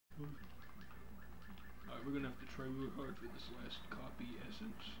we're gonna have to try real hard for this last copy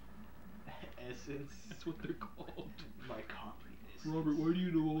essence. Essence? That's what they're called. My copy essence. Robert, why do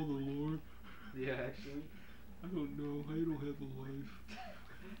you know all the lore? Yeah, actually. I don't know. I don't have a life.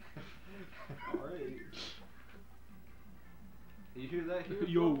 Alright. You hear that here?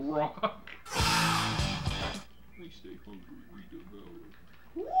 Yo, Rock! We stay hungry, we devour.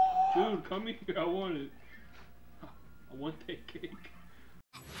 Dude, come here, I want it. I want that cake.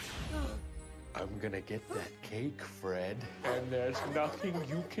 I'm gonna get that cake, Fred. And there's nothing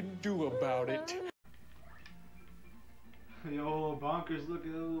you can do about it. Yo, bonkers, look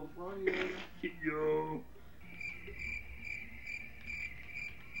at that little froggy. Yo.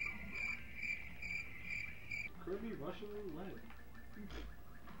 Kirby Russian roulette.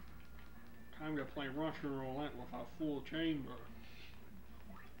 Time to play Russian roulette with a full chamber.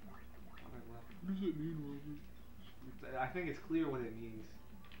 What does it mean, Robert? I think it's clear what it means.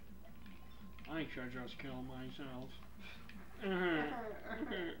 I should just kill myself.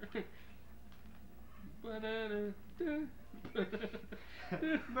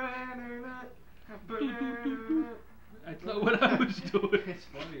 That's not what I was doing. It's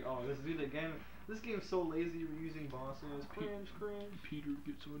funny. Oh, let's do it again. This game's so lazy. We're using bosses. Cringe, cringe. Peter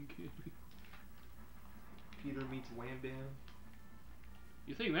gets uncanny. Peter meets Wham Bam.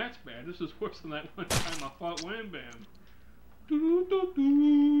 You think that's bad? This is worse than that one time I fought Wham Bam.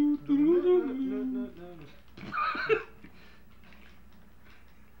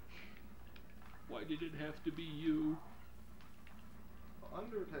 Why did it have to be you?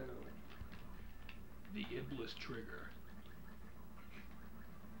 Undertale. The Iblis Trigger.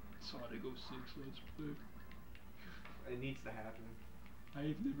 Sonic 06, let's play. It needs to happen.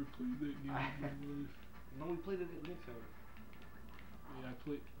 I've never played that game in my life. No, we played it at Nintendo. Yeah, I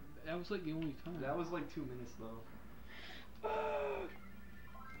played. That was like the only time. That was like 2 minutes though.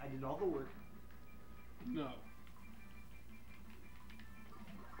 I did all the work. No.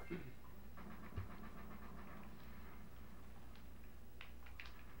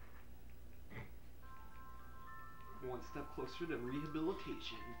 One step closer to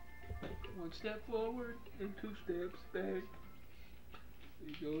rehabilitation. One step forward and 2 steps back.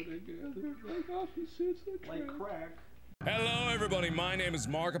 We go together like opposites attract. Like crack. Hello everybody, my name is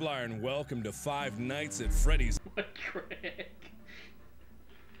Markiplier and welcome to Five Nights at Freddy's. Like crack.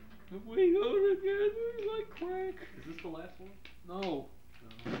 We go together like crack. Is this the last one? No.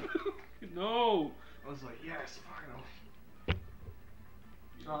 No. No. I was like, yes, finally.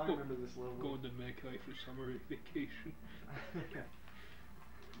 Oh, I remember this level. Going to Mecca for summer vacation.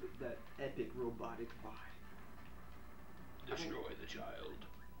 That epic robotic vibe. Destroy the child.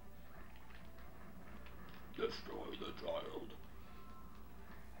 Destroy the child.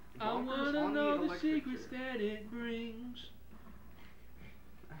 I wanna know the secrets that it brings.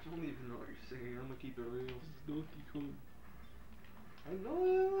 I don't even know what you're saying. I'm gonna keep it real. This is Donkey Kong. I know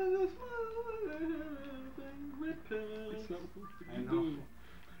it was a small repel. It's not what I you're know. doing.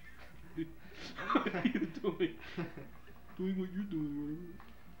 What are you doing? Doing what you're doing, right?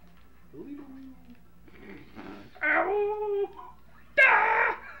 Ow!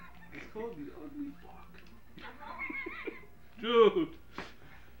 Ah! It's called the ugly fuck. Dude!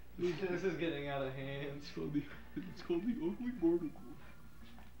 This is getting out of hand. It's called the ugly barnacle.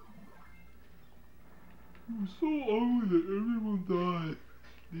 It was so ugly that everyone died.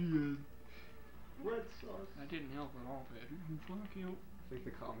 The end. Red sauce. That didn't help at all, Patrick. Fuck you. I think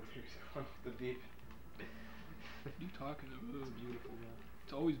the commentary's gone off the deep. What are you talking about? It's beautiful, man.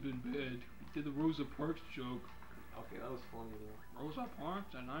 It's always been bad. We did the Rosa Parks joke. Okay, that was funny though. Rosa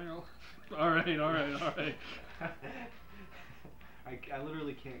Parks and I know. Alright, alright, alright. I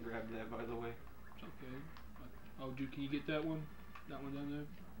literally can't grab that, by the way. It's okay. Oh, dude, can you get that one? That one down there?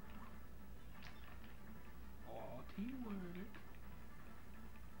 Aw, teamwork.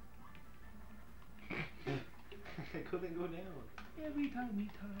 I couldn't go down. Every time we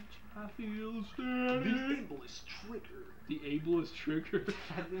touch, I feel stirred. The ableist trigger. The ableist trigger?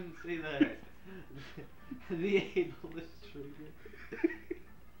 I didn't say that. The ableist trigger.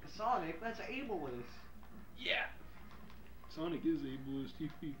 Sonic, that's ableist. Yeah! Sonic is ableist. He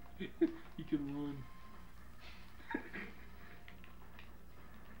can run.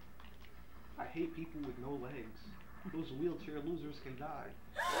 I hate people with no legs. Those wheelchair losers can die.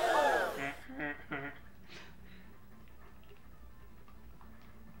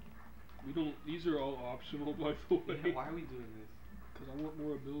 We don't. These are all optional, by the way. Yeah, why are we doing this? Because I want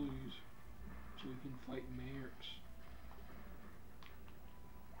more abilities, so we can fight Marx.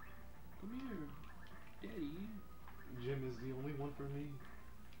 Come here, Daddy. Jim is the only one for me.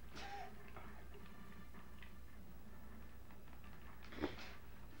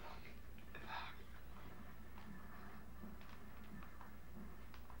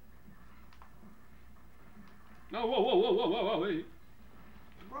 Oh, whoa, whoa, whoa, whoa, whoa, whoa, wait.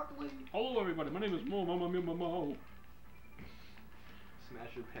 Broccoli. Hello, everybody. My name is Mo. Mo.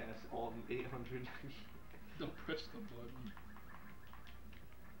 Smash or pass all 800. Don't press the button.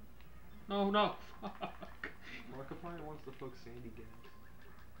 No. Fuck. Markiplier wants to fuck Sandy Gas.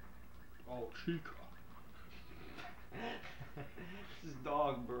 Oh, Chica. This is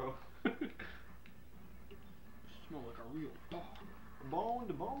dog, bro. Smell like a real dog. The bone.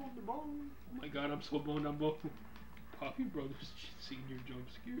 Oh my god, I'm so boned. I'm both. Poppy Brothers Senior jump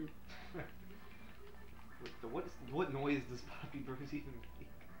scare. What noise does Poppy Brothers even make?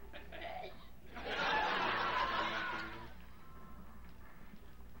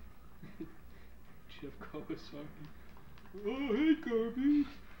 Jeff Kawasaki. Oh, hey, Kirby.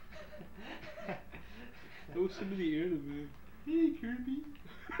 That was some of the anime. Hey, Kirby.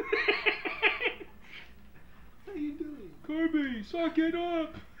 How you doing? Kirby, suck it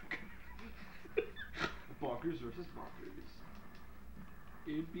up. Bonkers versus Bonkers.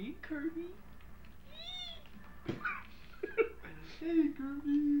 It be Kirby. Hey,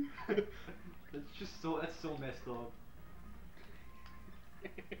 Kirby. That's so messed up.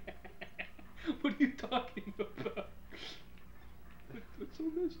 What are you talking about? What's so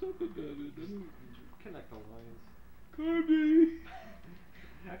messed up about it? Connect the lines. Kirby!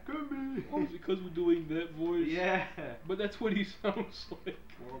 Kirby! Oh, is it because we're doing that voice? Yeah. But that's what he sounds like.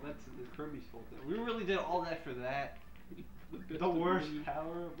 Well, that's Kirby's fault. We really did all that for that. That's The worst movie.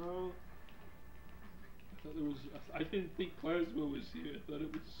 power, bro. I didn't think Plasma was here. I thought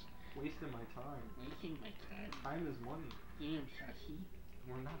it was Wasting my time. wasting my time. Time is money. Damn, Sashi.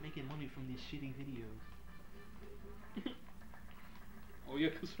 We're not making money from these shitty videos. Oh yeah,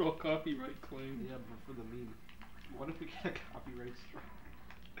 because they're all copyright claims. Yeah, but for the meme. What if we get a copyright strike?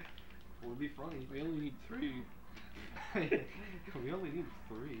 It would be funny. We only need 3. We only need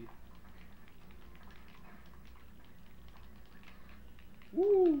 3.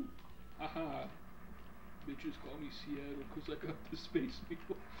 Woo! Haha. Bitches call me Seattle because I got the space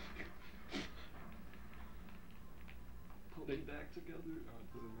people. Put me back together. Oh,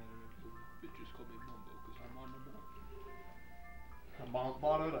 it doesn't matter actually. Bitches call me Mumbo because I'm on the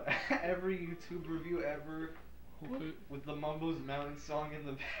Mono every YouTube review ever What? with the Mumbo's Mountain song in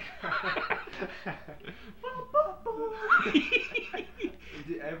the background.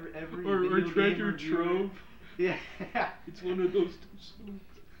 every or video game Treasure reviewer- Trove. Yeah. It's one of those 2 songs.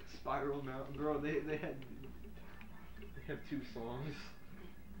 Spiral Mountain Girl, they have 2 songs.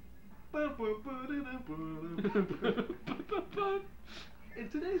 In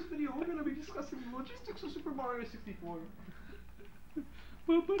today's video, we're going to be discussing the logistics of Super Mario 64.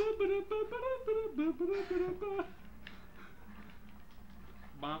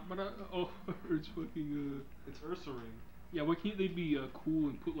 Oh, it's fucking It's Ursaring. yeah, why can't they be cool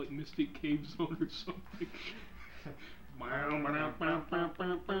and put like Mystic Cave Zone or something? Yeah,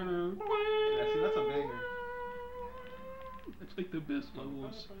 see, that's a banger. That's like the best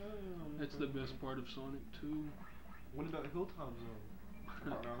levels. That's the best part of Sonic 2. What about Hilltop Zone?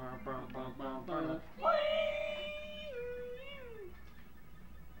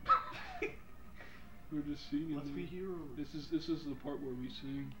 We're just singing. Let's be heroes. This is the part where we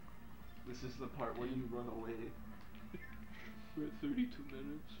sing. This is the part where you run away. We're at 32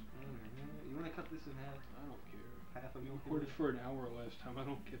 minutes. You want to cut this in half? I don't care. Half of We you recorded for an hour last time. I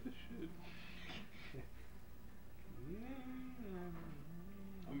don't give a shit.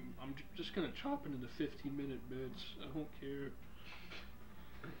 I'm just gonna chop it into 15-minute bits. I don't care.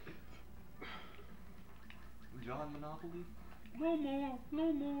 John Monopoly? No more.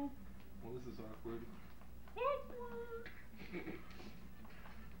 No more. Well, this is awkward. Awkward.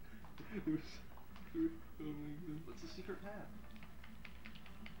 What's the secret path?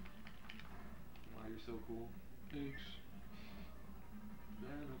 Wow, you're so cool. Thanks.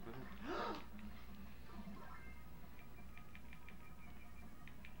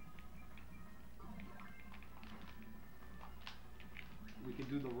 We can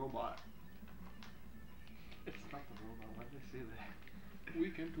do the robot. It's not the robot, why did I say that? We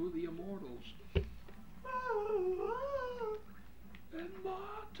can do the immortals.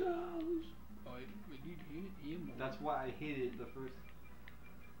 Immortals. Oh, we need immortals. That's why I hit it the first.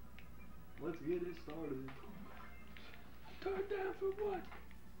 Let's get it started. Turn down for what?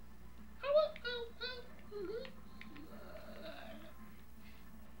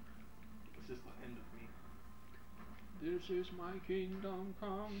 This is the end of me. This is my kingdom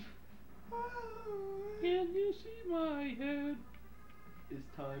come. Can you see my head? It's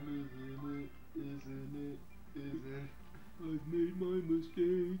time, isn't it? Isn't it? Isn't I've made my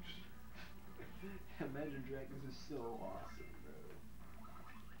mistakes. Imagine Dragons is so awesome, bro.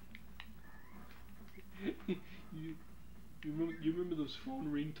 You You remember those phone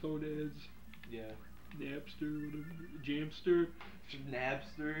ringtone ads? Yeah. Napster, whatever. Jamster.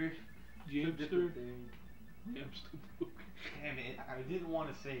 Napster. Jamster. Thing. Napster. Damn it! I didn't want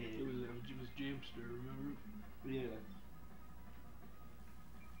to say it. It was Jamster. Remember? Yeah.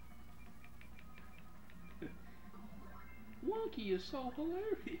 Wonky is so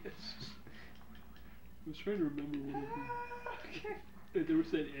hilarious. I was trying to remember one of them. There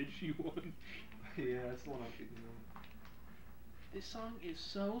was that edgy one. Yeah, that's the one I'm thinking of. This song is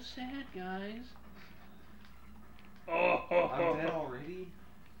so sad, guys. Oh, I'm dead already?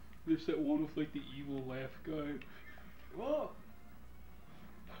 There's that one with like the evil laugh guy. Whoa!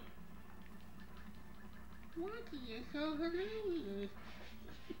 Wonky is so hilarious.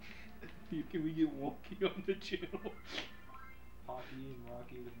 Can we get Wonky on the channel? Hockey and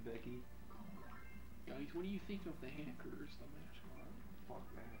Rocky with Becky. Guys, what do you think of the Hackers, the mascot? Fuck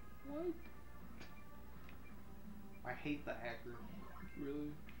that. What? I hate the hacker.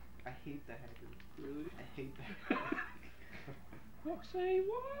 Really? I hate the hacker. Really? I hate the hacker. Say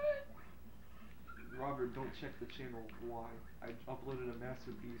what? Robert, don't check the channel. Why? I uploaded a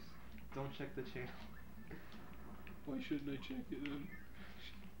masterpiece. Don't check the channel. Why shouldn't I check it then?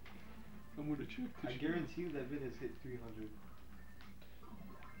 I'm gonna check the I guarantee you that vid has hit 300.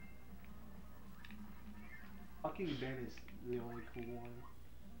 Fucking Ben is the only cool one.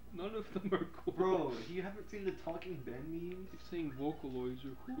 None of them are cool. Bro, you haven't seen the Talking Ben memes? He's saying Vocaloids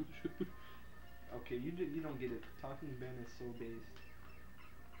are cool too. Okay, you don't get it. Talking Ben is so based.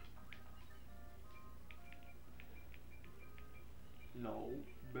 No,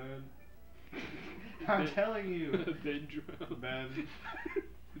 Ben. I'm telling you. Ben drowned. Ben.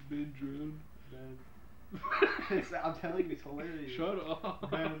 Ben drowned. Ben. I'm telling you, it's hilarious. Shut up.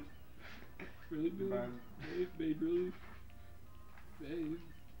 Ben. Really, Ben? Ben. Babe, really? Babe.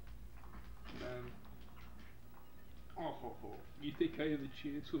 Ben. Oh, ho, ho. You think I have a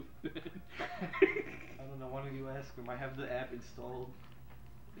chance with Ben? I don't know, why don't you ask him? I have the app installed.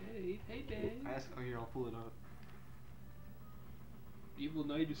 Hey babe. Ask, oh here, I'll pull it up. Evil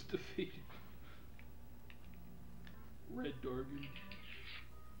Knight is defeated. Red Dargan.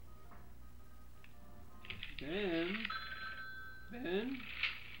 Ben? Ben?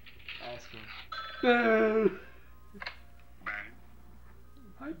 Ask him. Ben! Ben?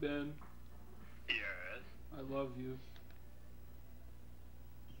 Hi Ben. Yes? I love you.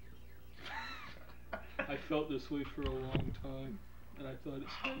 I felt this way for a long time, and I thought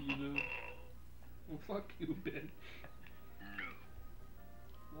it's how you know. Well, fuck you, Ben.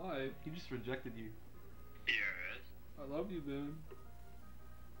 No. Why? He just rejected you. Yes? I love you, Ben.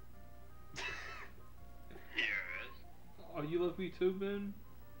 Yes? Oh, you love me too, Ben?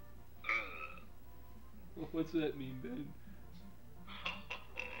 Well, what's that mean, Ben?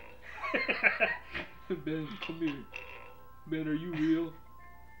 Ben, come here. Ben, are you real?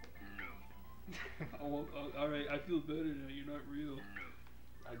 No. Oh, alright, I feel better now. You're not real. No.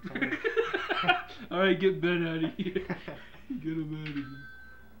 I told him. Alright, get Ben out of here. Get him out of here.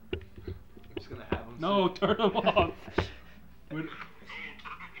 I'm just gonna have him. No, turn him off. When...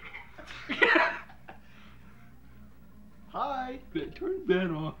 Hi! Turn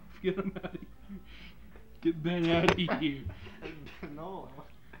Ben off. Get him out of here. Get Ben out of here. No.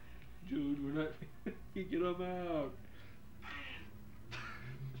 Dude, we're not. Get him out.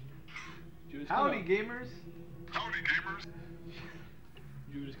 Dude, Howdy, gamers! Howdy, gamers!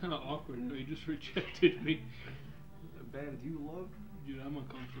 Dude, it's kind of awkward. You know, he just rejected me. Ben, do you love? Dude, I'm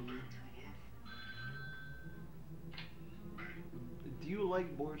uncomfortable. Do you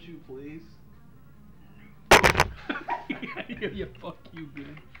like BorchuPlays? Yeah, fuck you,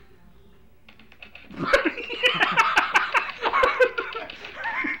 Ben.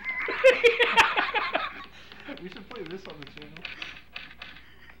 We should play this on the channel.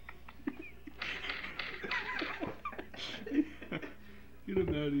 Get him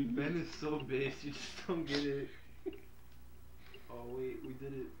out of here. Ben is so based, you just don't get it. Oh wait, we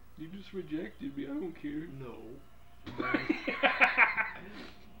did it. You just rejected me. I don't care. No.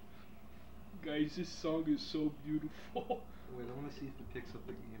 Guys, this song is so beautiful. Wait, I want to see if it picks up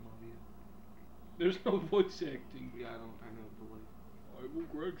the game audio. There's no voice acting. Yeah, I know, but like. I will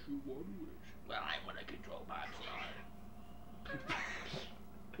grant you one wish. Well, I want to control my blood.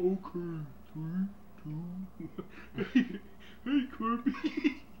 Okay, 3, 2. Hey, Kirby.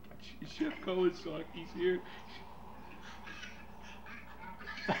 Chef Kawasaki's here.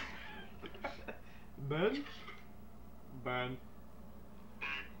 Ben? Ben.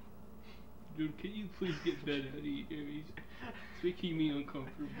 Dude, can you please get Ben out of here? He's making me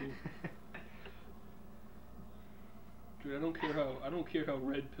uncomfortable. Dude, I don't care how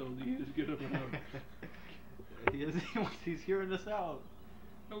red pilled he is. Get him out. He's hearing us out.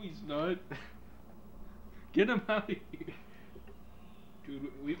 No, he's not. Get him out of here.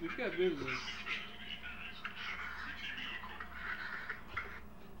 Dude, we've got business.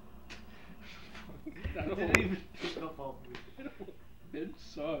 I don't Didn't even pick up on me. Ben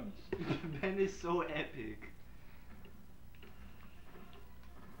sucks. Ben is so epic.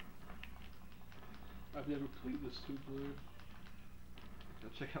 I've never played this two-player. Go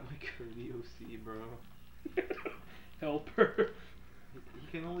check out my Kirby OC, bro. Helper. He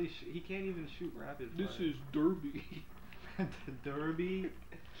can only he can't even shoot rapid fire. This is Derby. The Derby.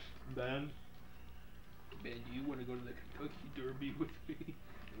 Ben. Ben, do you want to go to the Kentucky Derby with me?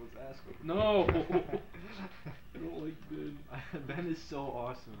 Let's ask him. No. I don't like Ben. Ben is so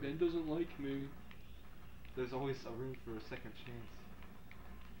awesome. Ben doesn't like me. There's always a room for a second chance.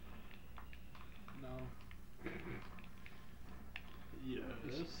 No.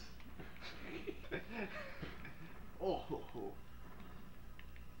 Yes. Oh, ho, ho.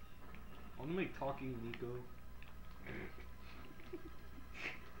 I want to make Talking Nico.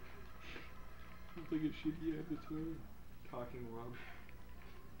 I think it should be avatar. Talking Rob.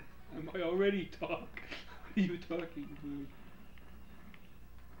 I already talk. What are you talking about?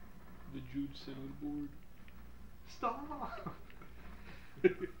 The Jude soundboard. Stop!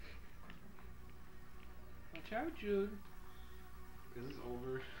 Watch out, Jude. Is this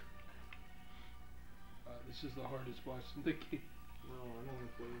over? This is the hardest boss in the game, No, I don't want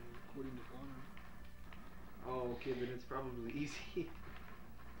to play it. according to Connor. Oh, okay, then it's probably easy.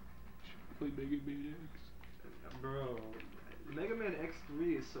 Play Mega Man X. Bro, Mega Man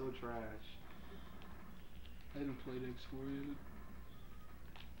X3 is so trash. I haven't played X4 yet.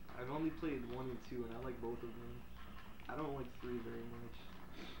 I've only played 1 and 2 and I like both of them. I don't like 3 very much.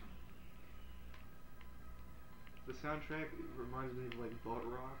 The soundtrack reminds me of like butt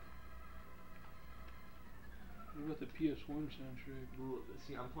rock. What about the PS1 soundtrack? Well,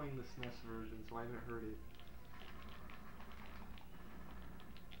 see, I'm playing the SNES version, so I haven't heard it.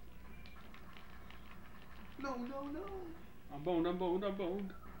 No, no, no! I'm boned, I'm boned, I'm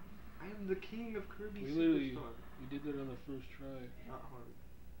boned. I am the king of Kirby We literally, Superstar. we did that on the first try. Not hard.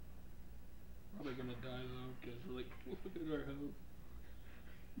 Probably gonna die though, because like, look at our health.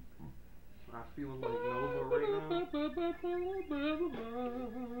 I'm feeling like Nova right now.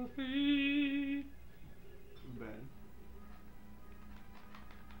 Ben.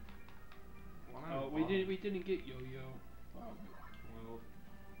 Oh, we didn't get Yo-Yo. Oh. Well.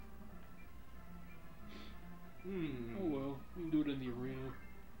 Oh well, we can do it in the arena.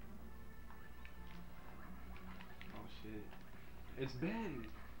 Oh shit. It's Ben.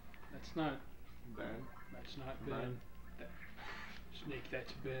 That's not Ben. That's not Ben. Ben. That, Snake,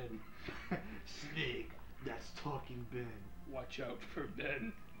 that's Ben. Snake. That's talking Ben. Watch out for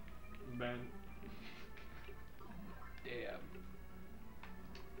Ben. Ben. Damn.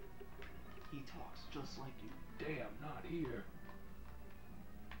 He talks just like you. Damn, not here.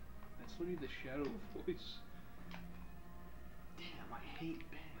 That's literally the shadow voice. Damn, I hate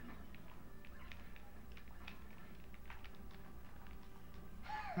Ben.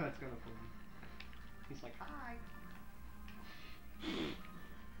 That's kind of funny. He's like, hi.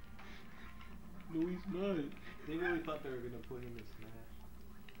 No, he's not. They really thought they were gonna put him in Smash.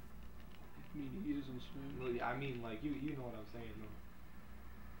 I mean, he is in Smash. Well, yeah, I mean, like, you know what I'm saying, though.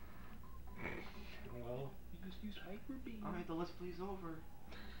 Well, You just use Hyper Beam. alright, the Let's Play's over.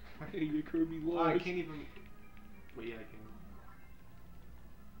 Hey, your Kirby Oh, lost. I can't even. Wait, yeah, I can.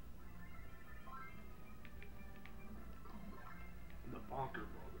 The Bonker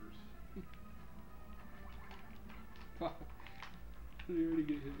Brothers. Fuck. Did he already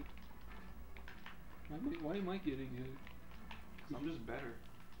get hit? Why am I getting hit? I'm just better.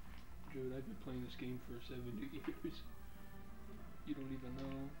 Dude, I've been playing this game for 70 years. You don't even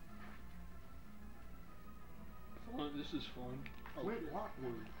know. Fun, this is fun. Oh, Flint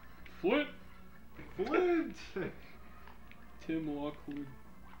Lockwood. Flint! Flint! Tim Lockwood.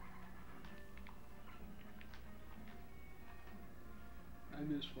 I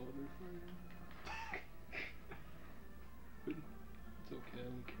miss Father Fire. But it's okay, I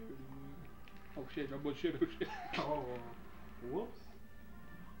don't care anymore. Oh shit, oh shit, oh shit. Oh, whoops.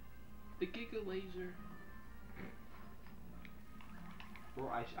 The Giga Laser. Bro,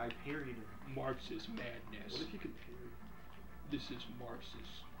 I parried him. Marx's madness. What if you could parry? This is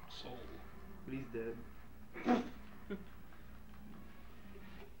Marx's soul. But he's dead.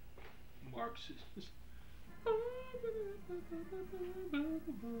 Marx's.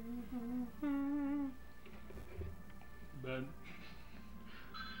 Ben.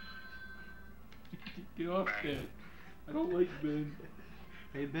 Get off Ben. I don't like Ben.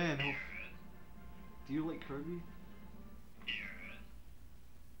 Hey Ben, do Do you like Kirby? Yes.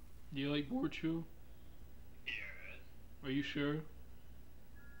 Do you like Borchu? Yes. Are you sure?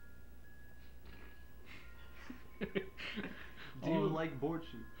 Do you like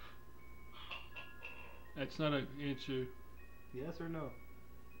Borchu? That's not an answer. Yes or no?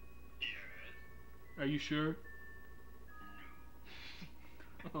 Yes. Are you sure?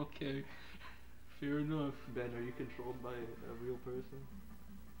 Okay. Fair enough. Ben, are you controlled by a real person?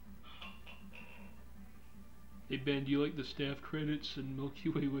 Hey Ben, do you like the staff credits and Milky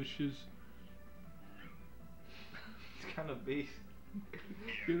Way wishes? It's kind of base.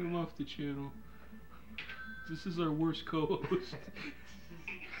 Get him off the channel. This is our worst co-host.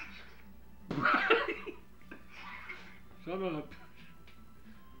 Shut up.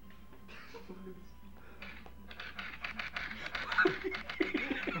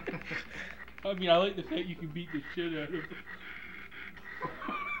 I mean, I like the fact you can beat the shit out of him.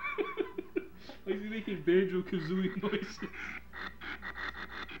 Like he's making Banjo Kazooie noises.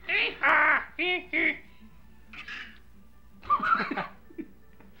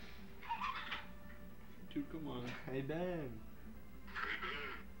 Dude, come on. Hey Ben.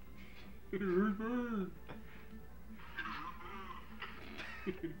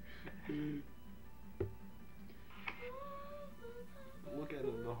 Look at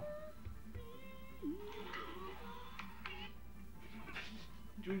him though.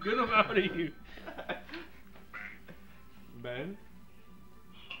 Dude, get him out of here. Ben?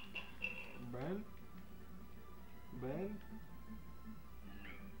 Ben? Ben?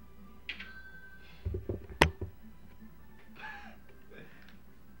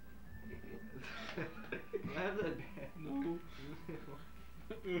 Have that Ben. No.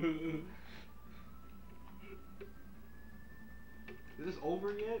 Is this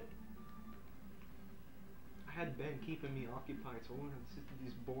over yet? I had Ben keeping me occupied, so I wanted to sit through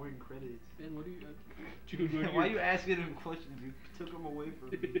these boring credits. Ben, what are you... Dude, what are Why are your... you asking him questions? You took them away from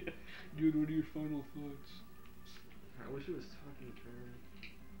me. Dude, what are your final thoughts? I wish it was fucking turn.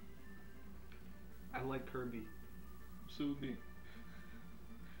 I like Kirby. Sue me.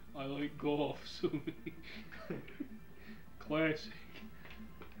 I like golf, sue me. Classic.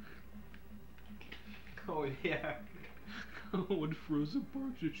 Oh yeah. When Frozen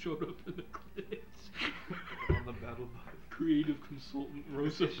Park just showed up in the credits. On the battle bus. Creative consultant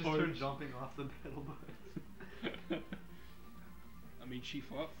Rosa It's just her Parks. jumping off the battle bus. I mean, she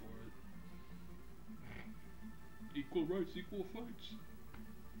fought for it. Equal rights, equal fights.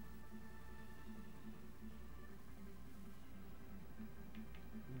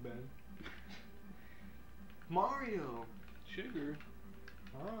 Ben. Mario. Sugar.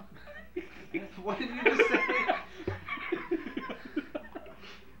 Huh? What did you just say?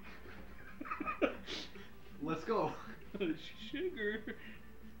 Let's go. Sugar.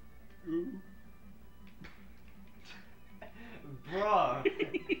 Ooh. Bruh.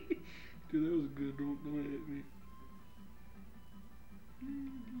 Dude, that was good. Don't hit me.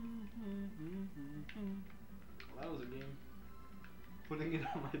 Well, that was a game. Putting it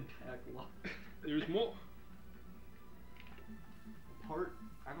on my backlog. There's more.